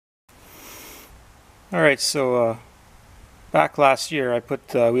Alright, so back last year I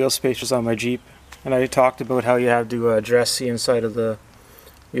put wheel spacers on my Jeep, and I talked about how you have to address the inside of the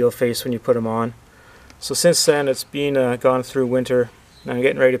wheel face when you put them on. So since then it's been gone through winter, and I'm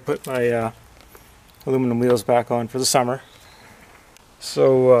getting ready to put my aluminum wheels back on for the summer.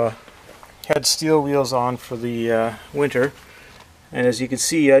 So had steel wheels on for the winter, and as you can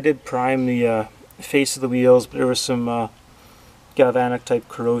see I did prime the face of the wheels, but there was some galvanic type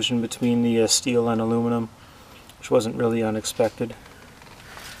corrosion between the steel and aluminum, which wasn't really unexpected.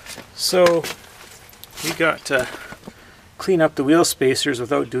 So we got to clean up the wheel spacers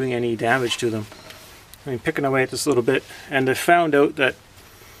without doing any damage to them. I mean, picking away at this a little bit, and I found out that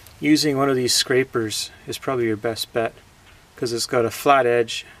using one of these scrapers is probably your best bet, because it's got a flat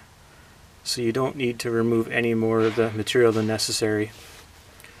edge, so you don't need to remove any more of the material than necessary.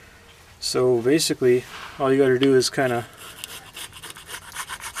 So basically all you got to do is kind of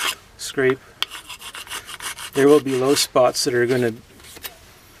scrape. There will be low spots that are going to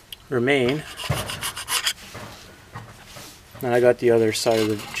remain, and I got the other side of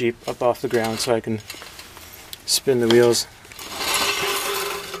the Jeep up off the ground so I can spin the wheels.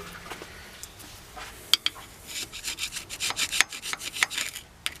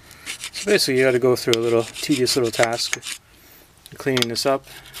 So basically you got to go through a little tedious little task of cleaning this up,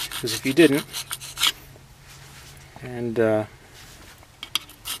 because if you didn't, and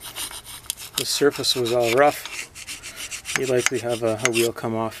the surface was all rough, you'd likely have a wheel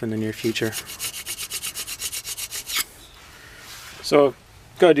come off in the near future. So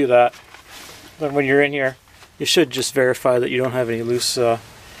gotta do that. Then when you're in here, you should just verify that you don't have any loose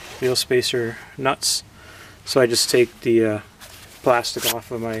wheel spacer nuts. So I just take the plastic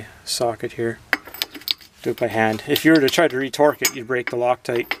off of my socket here, do it by hand. If you were to try to retorque it, you'd break the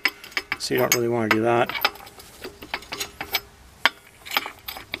Loctite, so you don't really want to do that.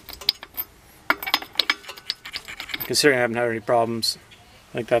 Considering I haven't had any problems,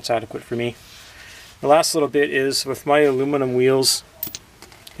 I think that's adequate for me. The last little bit is with my aluminum wheels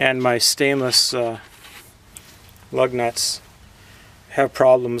and my stainless lug nuts have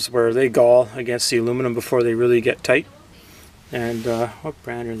problems where they gall against the aluminum before they really get tight. And what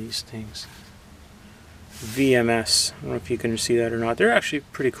brand are these things? VMS. I don't know if you can see that or not. They're actually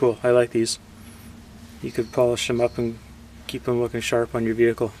pretty cool. I like these. You could polish them up and keep them looking sharp on your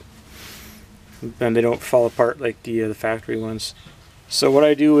vehicle, and they don't fall apart like the factory ones. So what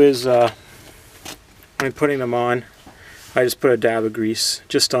I do is when I'm putting them on, I just put a dab of grease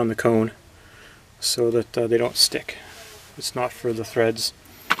just on the cone so that they don't stick. It's not for the threads.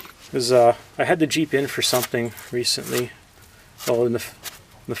 Because I had the Jeep in for something recently, well, in the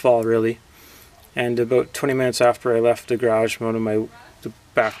fall really, and about 20 minutes after I left the garage, the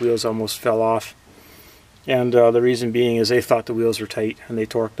back wheels almost fell off. And the reason being is they thought the wheels were tight and they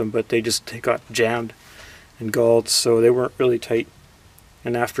torqued them, but they got jammed and galled, so they weren't really tight.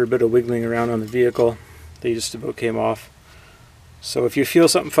 And after a bit of wiggling around on the vehicle, they just about came off. So if you feel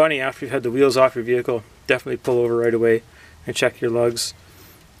something funny after you've had the wheels off your vehicle, definitely pull over right away and check your lugs.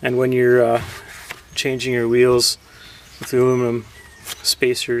 And when you're changing your wheels with the aluminum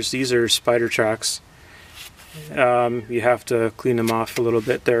spacers, these are Spidertrax. You have to clean them off a little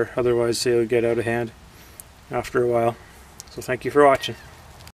bit there, otherwise they'll get out of hand after a while. So thank you for watching.